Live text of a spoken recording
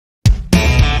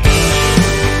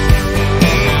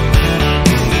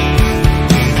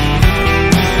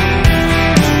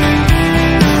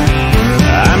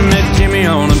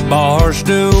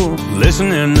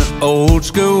listening to old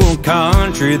school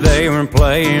country, they were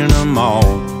playing them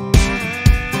all.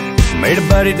 Made a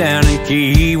buddy down in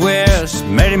Key West,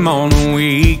 met him on the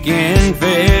weekend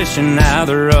fishing, now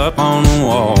they're up on the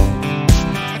wall.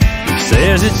 He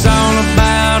says it's all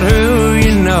about who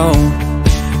you know.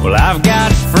 Well, I've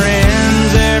got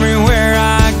friends everywhere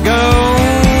I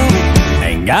go.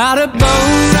 Ain't got a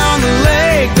boat on the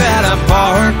lake that I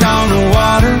parked on the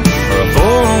water, or a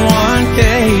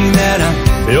 401k that I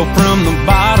built from the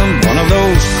bottom. One of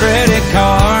those credit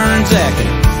cards that can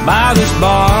buy this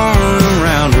bar a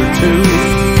round or two.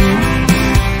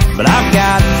 But I've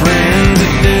got friends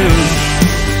that do.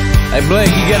 Hey Blake,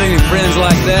 you got any friends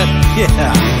like that?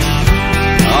 Yeah,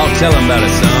 I'll tell them about it,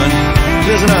 son.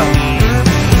 Listen up.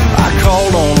 I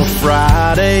called on a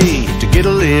Friday to get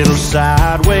a little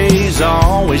sideways. I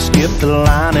always skip the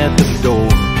line at the door.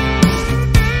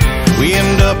 We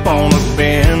end up on a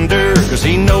bender, cause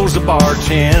he knows the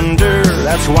bartender.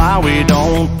 That's why we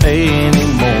don't pay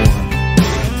anymore.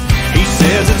 He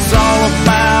says it's all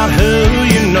about who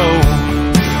you know.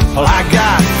 Well, I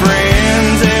got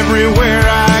friends everywhere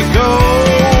I go.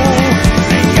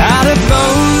 Ain't got a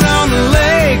boat on the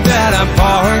lake that I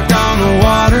parked on the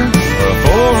water, or a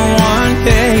 401k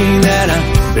that I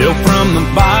built from the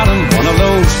bottom. One of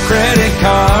those credit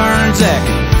cards that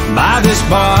can buy this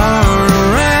bar a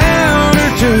round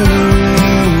or two.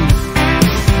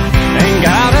 Ain't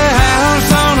got a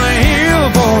house on a hill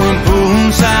for a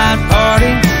poolside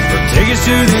party, or tickets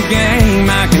to the game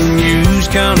I can use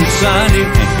come Sunday.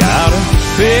 Ain't got a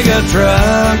pickup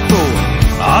truck for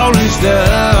hauling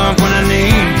stuff when I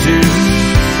need to.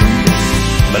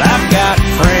 But I've got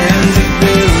friends that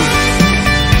do.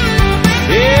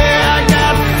 Yeah, I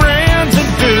got friends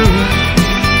that do.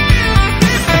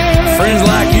 Friends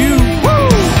like you. Woo!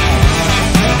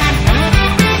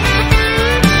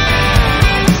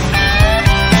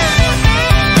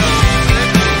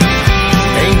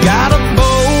 Ain't got a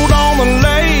boat on the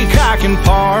lake I can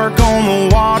park on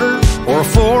the water, or a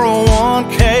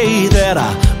 401k that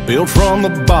I built from the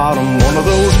bottom. One of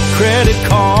those credit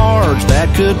cards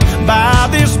that could buy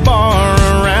this bar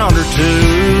a round or two.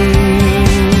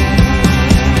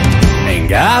 Ain't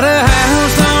got a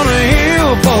house on a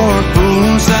hill for a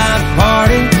poolside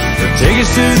party, or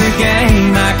tickets to the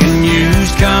game I can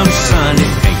use come Sunday.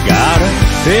 Ain't got a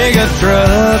pickup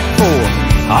truck for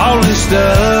hauling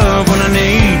stuff when I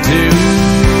need to.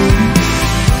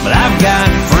 But I've got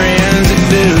friends that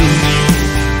do.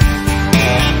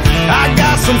 I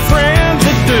got some friends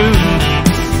that do.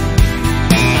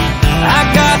 I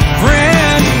got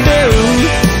friends that do.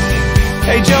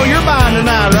 Hey Joe, you're buying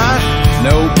tonight, right?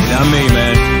 Nope, not me,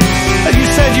 man. You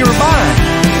said you were buying.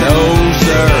 No,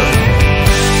 sir.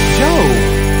 Joe,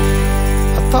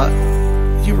 I thought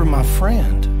you were my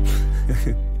friend.